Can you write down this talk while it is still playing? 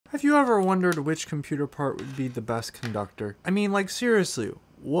Have you ever wondered which computer part would be the best conductor? I mean, like, seriously,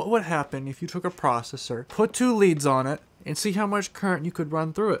 what would happen if you took a processor, put two leads on it, and see how much current you could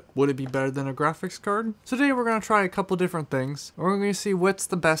run through it? Would it be better than a graphics card? So today we're going to try a couple different things, and we're going to see what's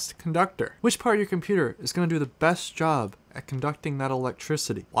the best conductor. Which part of your computer is going to do the best job at conducting that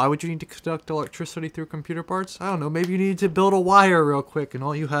electricity? Why would you need to conduct electricity through computer parts? I don't know, maybe you needed to build a wire real quick and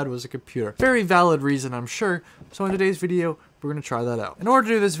all you had was a computer. Very valid reason, I'm sure. So in today's video, we're going to try that out. In order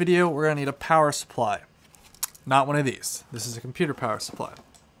to do this video, we're going to need a power supply. Not one of these. This is a computer power supply.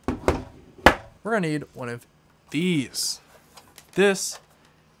 We're going to need one of these. This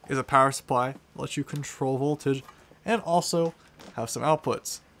is a power supply, lets you control voltage and also have some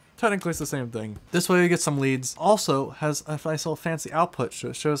outputs. Technically it's the same thing. This way we get some leads. Also has a nice little fancy output, so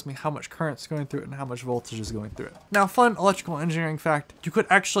it shows me how much current's going through it and how much voltage is going through it. Now, fun electrical engineering fact, you could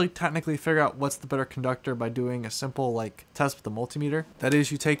actually technically figure out what's the better conductor by doing a simple like test with the multimeter. That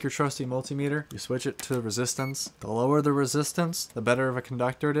is, you take your trusty multimeter, you switch it to resistance. The lower the resistance, the better of a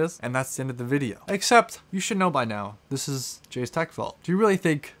conductor it is, and that's the end of the video. Except, you should know by now, this is Jay's Tech Vault. Do you really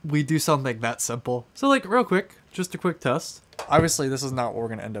think we do something that simple? So like real quick, just a quick test. Obviously, this is not what we're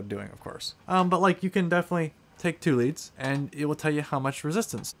going to end up doing, of course. But like you can definitely take two leads and it will tell you how much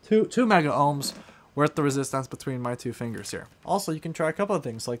resistance. 2 mega ohms worth the resistance between my two fingers here. Also, you can try a couple of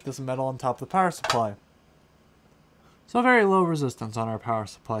things like this metal on top of the power supply. So very low resistance on our power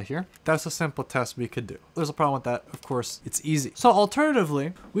supply here. That's a simple test we could do. There's a problem with that. Of course, it's easy. So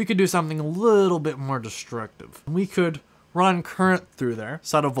alternatively, we could do something a little bit more destructive. We could run current through there,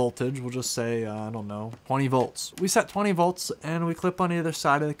 set a voltage, we'll just say, I don't know, 20 volts. We set 20 volts and we clip on either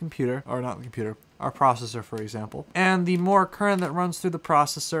side of the computer, or not the computer, our processor for example. And the more current that runs through the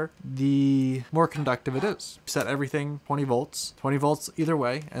processor, the more conductive it is. Set everything 20 volts either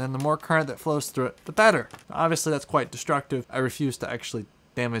way, and then the more current that flows through it, the better. Obviously that's quite destructive. I refuse to actually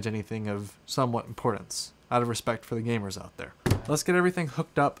damage anything of somewhat importance, out of respect for the gamers out there. Let's get everything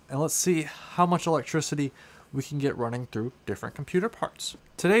hooked up and let's see how much electricity we can get running through different computer parts.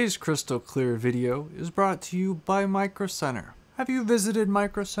 Today's crystal clear video is brought to you by Micro Center. Have you visited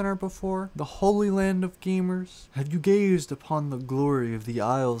Micro Center before? The holy land of gamers? Have you gazed upon the glory of the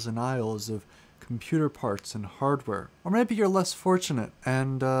aisles and aisles of computer parts and hardware? Or maybe you're less fortunate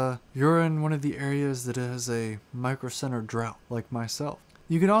and you're in one of the areas that has a Micro Center drought, like myself.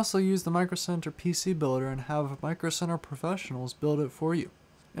 You can also use the Micro Center PC Builder and have Micro Center professionals build it for you.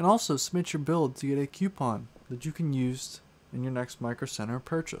 And also submit your build to get a coupon that you can use in your next Micro Center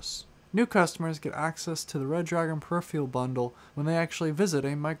purchase. New customers get access to the Red Dragon Peripheral Bundle when they actually visit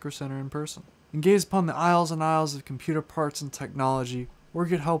a Micro Center in person. And gaze upon the aisles and aisles of computer parts and technology, or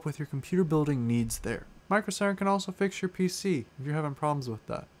get help with your computer building needs there. Micro Center can also fix your PC if you're having problems with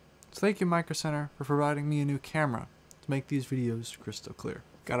that. So thank you Micro Center for providing me a new camera to make these videos crystal clear.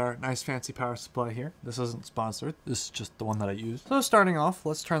 Got our nice fancy power supply here. This isn't sponsored. This is just the one that I use. So starting off,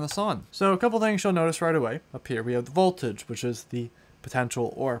 let's turn this on. So a couple things you'll notice right away. Up here we have the voltage, which is the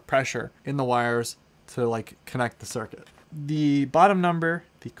potential or pressure in the wires to like connect the circuit. The bottom number,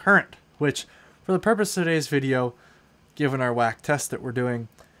 the current, which for the purpose of today's video, given our whack test that we're doing,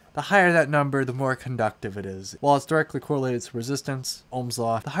 the higher that number, the more conductive it is. While it's directly correlated to resistance, Ohm's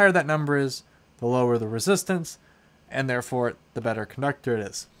law, the higher that number is, the lower the resistance, and therefore the better conductor it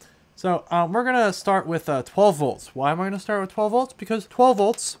is. So we're going to start with 12 volts. Why am I going to start with 12 volts? Because 12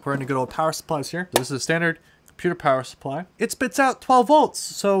 volts, we're going to good old power supplies here. This is a standard computer power supply. It spits out 12 volts.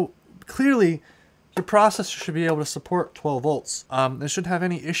 So clearly your processor should be able to support 12 volts. It shouldn't have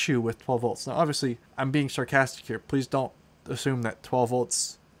any issue with 12 volts. Now obviously I'm being sarcastic here. Please don't assume that 12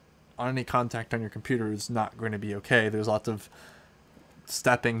 volts on any contact on your computer is not going to be okay. There's lots of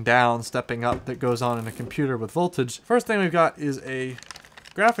stepping down, stepping up that goes on in a computer with voltage. First thing we've got is a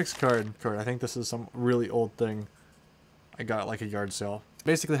graphics card. I think this is some really old thing I got at like a yard sale.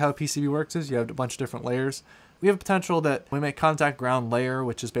 Basically how a PCB works is you have a bunch of different layers. We have a potential that we make contact ground layer,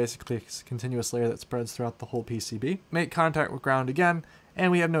 which is basically a continuous layer that spreads throughout the whole PCB. Make contact with ground again, and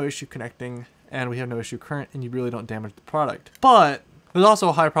we have no issue connecting, and we have no issue current, and you really don't damage the product. But there's also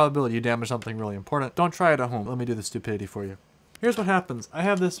a high probability you damage something really important. Don't try it at home. Let me do the stupidity for you. Here's what happens. I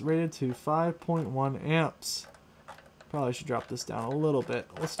have this rated to 5.1 amps. Probably should drop this down a little bit.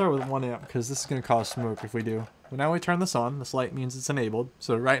 Let's start with 1 amp because this is going to cause smoke if we do. But now we turn this on. This light means it's enabled.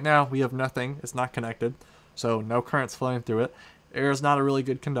 So right now we have nothing. It's not connected. So no current's flowing through it. Air is not a really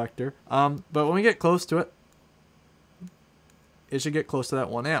good conductor. But when we get close to it, it should get close to that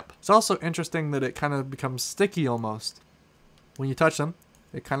 1 amp. It's also interesting that it kind of becomes sticky almost. When you touch them,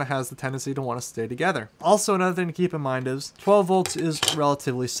 it kind of has the tendency to want to stay together. Also, another thing to keep in mind is 12 volts is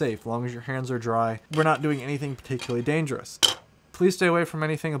relatively safe. As long as your hands are dry, we're not doing anything particularly dangerous. Please stay away from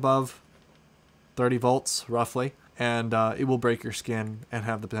anything above 30 volts, roughly, and it will break your skin and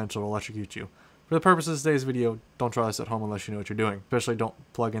have the potential to electrocute you. For the purposes of today's video, don't try this at home unless you know what you're doing. Especially don't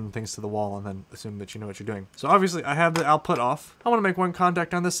plug in things to the wall and then assume that you know what you're doing. So obviously I have the output off. I want to make one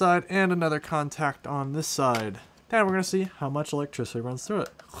contact on this side and another contact on this side. Then we're going to see how much electricity runs through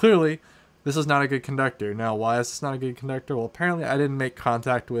it. Clearly, this is not a good conductor. Now, why is this not a good conductor? Well, apparently I didn't make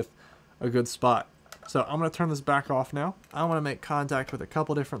contact with a good spot. So I'm going to turn this back off now. I want to make contact with a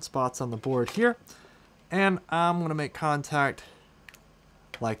couple different spots on the board here. And I'm going to make contact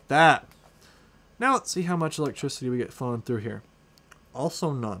like that. Now let's see how much electricity we get flowing through here.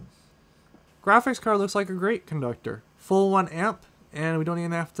 Also none. Graphics card looks like a great conductor. Full 1 amp, and we don't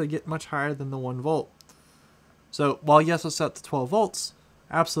even have to get much higher than the 1 volt. So while yes, it's set to 12 volts,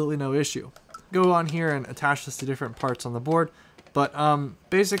 absolutely no issue. Go on here and attach this to different parts on the board. But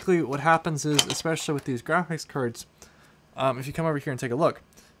basically what happens is, especially with these graphics cards, if you come over here and take a look.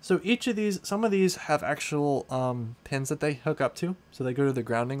 So each of these, some of these have actual pins that they hook up to. So they go to the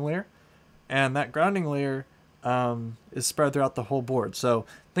grounding layer. And that grounding layer is spread throughout the whole board. So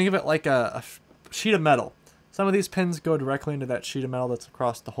think of it like a sheet of metal. Some of these pins go directly into that sheet of metal that's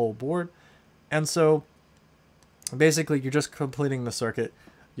across the whole board. And so basically you're just completing the circuit.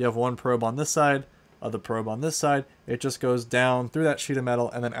 You have one probe on this side, other probe on this side. It just goes down through that sheet of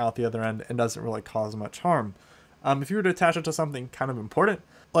metal and then out the other end and doesn't really cause much harm. If you were to attach it to something kind of important,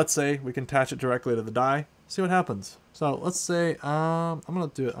 let's say we can attach it directly to the die, see what happens. So let's say I'm going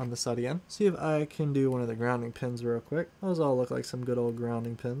to do it on this side again. See if I can do one of the grounding pins real quick. Those all look like some good old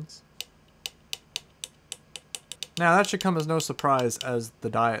grounding pins. Now that should come as no surprise, as the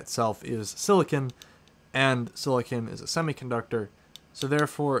die itself is silicon, and silicon is a semiconductor. So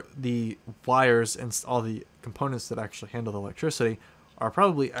therefore the wires and all the components that actually handle the electricity are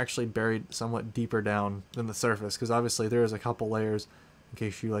probably actually buried somewhat deeper down than the surface, because obviously there is a couple layers in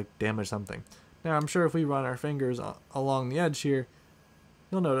case you like damage something. Now I'm sure if we run our fingers along the edge here,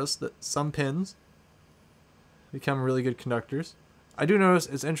 you'll notice that some pins become really good conductors. I do notice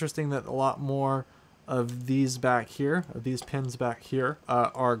it's interesting that a lot more of these back here, these pins back here,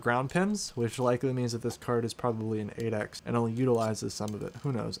 are ground pins, which likely means that this card is probably an 8X and only utilizes some of it.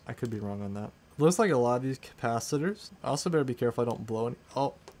 Who knows? I could be wrong on that. Looks like a lot of these capacitors. I also better be careful I don't blow any.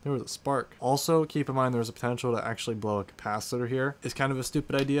 Oh, there was a spark. Also, keep in mind there's a potential to actually blow a capacitor here. It's kind of a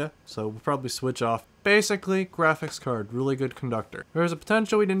stupid idea, so we'll probably switch off. Basically, graphics card, really good conductor. There's a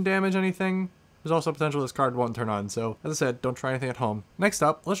potential we didn't damage anything. There's also a potential this card won't turn on. So, as I said, don't try anything at home. Next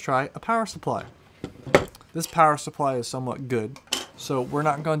up, let's try a power supply. This power supply is somewhat good, so we're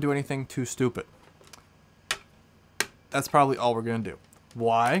not going to do anything too stupid. That's probably all we're going to do.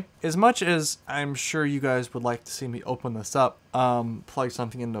 Why? As much as I'm sure you guys would like to see me open this up, plug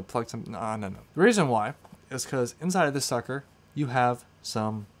something into, no. The reason why is because inside of this sucker, you have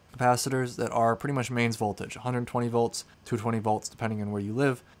some capacitors that are pretty much mains voltage, 120 volts, 220 volts, depending on where you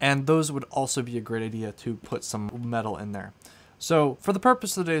live. And those would also be a great idea to put some metal in there. So for the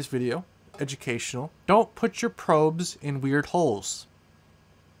purpose of today's video, educational, don't put your probes in weird holes.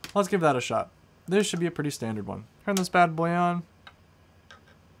 Let's give that a shot. This should be a pretty standard one. Turn this bad boy on.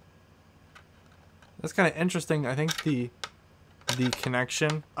 That's kind of interesting. I think the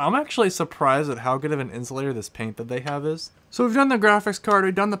connection. I'm actually surprised at how good of an insulator this paint that they have is. So we've done the graphics card,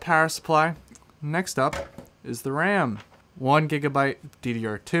 we've done the power supply. Next up is the RAM. 1 GB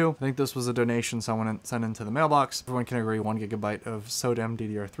DDR2. I think this was a donation someone sent into the mailbox. Everyone can agree 1 GB of SODIMM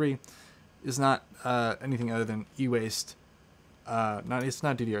DDR3 is not anything other than e-waste. It's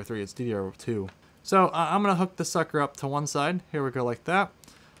not DDR3, it's DDR2. So I'm gonna hook the sucker up to one side. Here we go, like that.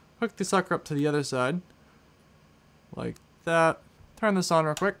 Hook the sucker up to the other side, like that. Turn this on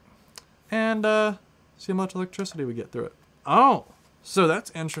real quick, and see how much electricity we get through it. Oh, so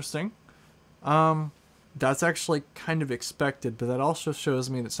that's interesting. That's actually kind of expected, but that also shows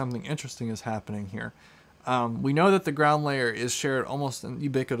me that something interesting is happening here. We know that the ground layer is shared almost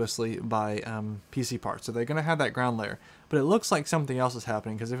ubiquitously by PC parts, so they're going to have that ground layer. But it looks like something else is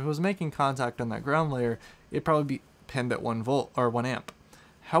happening, because if it was making contact on that ground layer, it'd probably be pinned at 1 volt or 1 amp.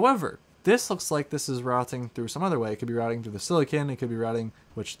 However, this looks like this is routing through some other way. It could be routing through the silicon. It could be routing,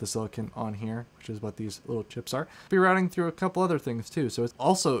 which the silicon on here, which is what these little chips are, be routing through a couple other things too. So it's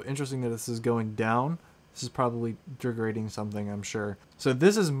also interesting that this is going down. This is probably degrading something, I'm sure. So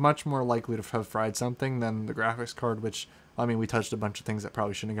this is much more likely to have fried something than the graphics card, which, I mean, we touched a bunch of things that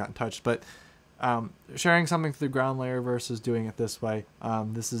probably shouldn't have gotten touched. But sharing something through the ground layer versus doing it this way,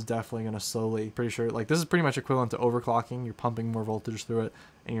 this is definitely going to slowly, pretty sure, like this is pretty much equivalent to overclocking. You're pumping more voltage through it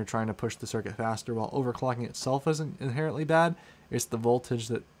and you're trying to push the circuit faster. While overclocking itself isn't inherently bad, it's the voltage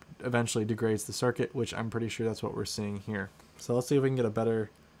that eventually degrades the circuit, which I'm pretty sure that's what we're seeing here. So let's see if we can get a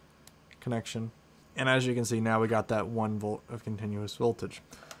better connection. And as you can see, now we got that 1 volt of continuous voltage.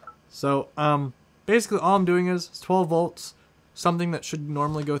 So basically all I'm doing is 12 volts, something that should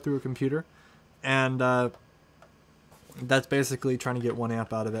normally go through a computer. And that's basically trying to get 1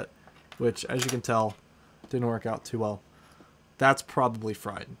 amp out of it, which, as you can tell, didn't work out too well. That's probably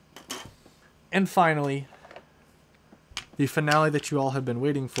fried. And finally, the finale that you all have been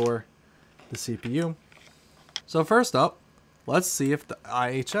waiting for, the CPU. So first up, let's see if the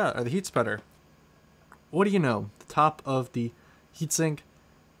IHS, or the heat spreader, what do you know? The top of the heatsink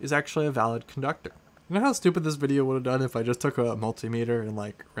is actually a valid conductor. You know how stupid this video would have done if I just took a multimeter and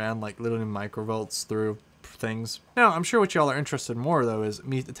like ran like literally microvolts through things? Now, I'm sure what y'all are interested in more though is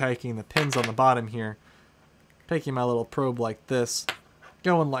me taking the pins on the bottom here, taking my little probe like this,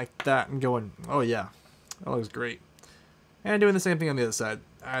 going like that and going, oh yeah, that looks great. And doing the same thing on the other side.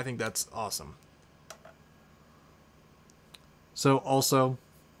 I think that's awesome. So also,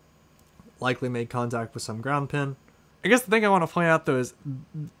 likely made contact with some ground pin. I guess the thing I want to point out though is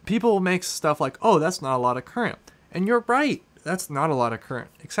people make stuff like, oh, that's not a lot of current. And you're right, that's not a lot of current.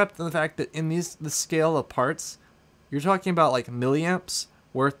 Except in the fact that in the scale of parts, you're talking about like milliamps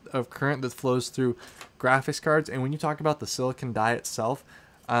worth of current that flows through graphics cards. And when you talk about the silicon die itself,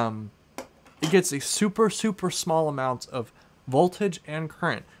 it gets a super small amount of voltage and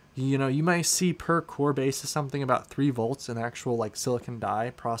current. You know, you might see per core basis something about 3 volts in actual like silicon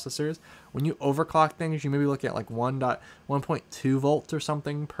die processors. When you overclock things, you maybe look at like 1.2 volts or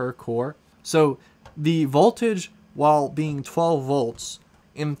something per core. So the voltage, while being 12 volts,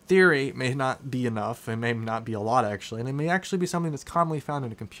 in theory may not be enough. It may not be a lot actually, and it may actually be something that's commonly found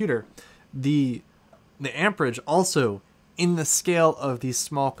in a computer. The amperage also in the scale of these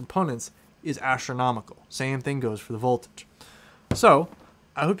small components is astronomical. Same thing goes for the voltage. So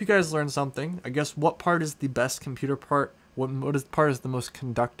I hope you guys learned something. I guess what part is the best computer part? What part is the most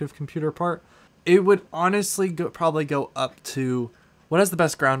conductive computer part? It would honestly probably go up to what has the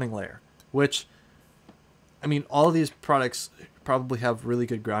best grounding layer, which, I mean, all of these products probably have really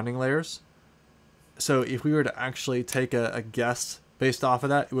good grounding layers. So if we were to actually take a guess based off of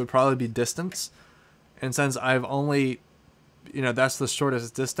that, it would probably be distance. And since I've only, you know, that's the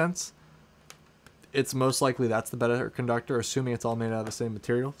shortest distance, it's most likely that's the better conductor, assuming it's all made out of the same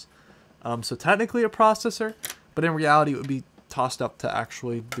materials. So technically a processor, but in reality it would be tossed up to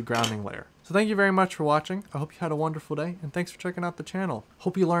actually the grounding layer. So thank you very much for watching. I hope you had a wonderful day, and thanks for checking out the channel.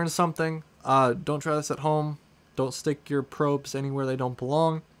 Hope you learned something. Don't try this at home. Don't stick your probes anywhere they don't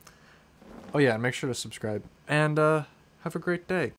belong. Oh yeah, and make sure to subscribe. And have a great day.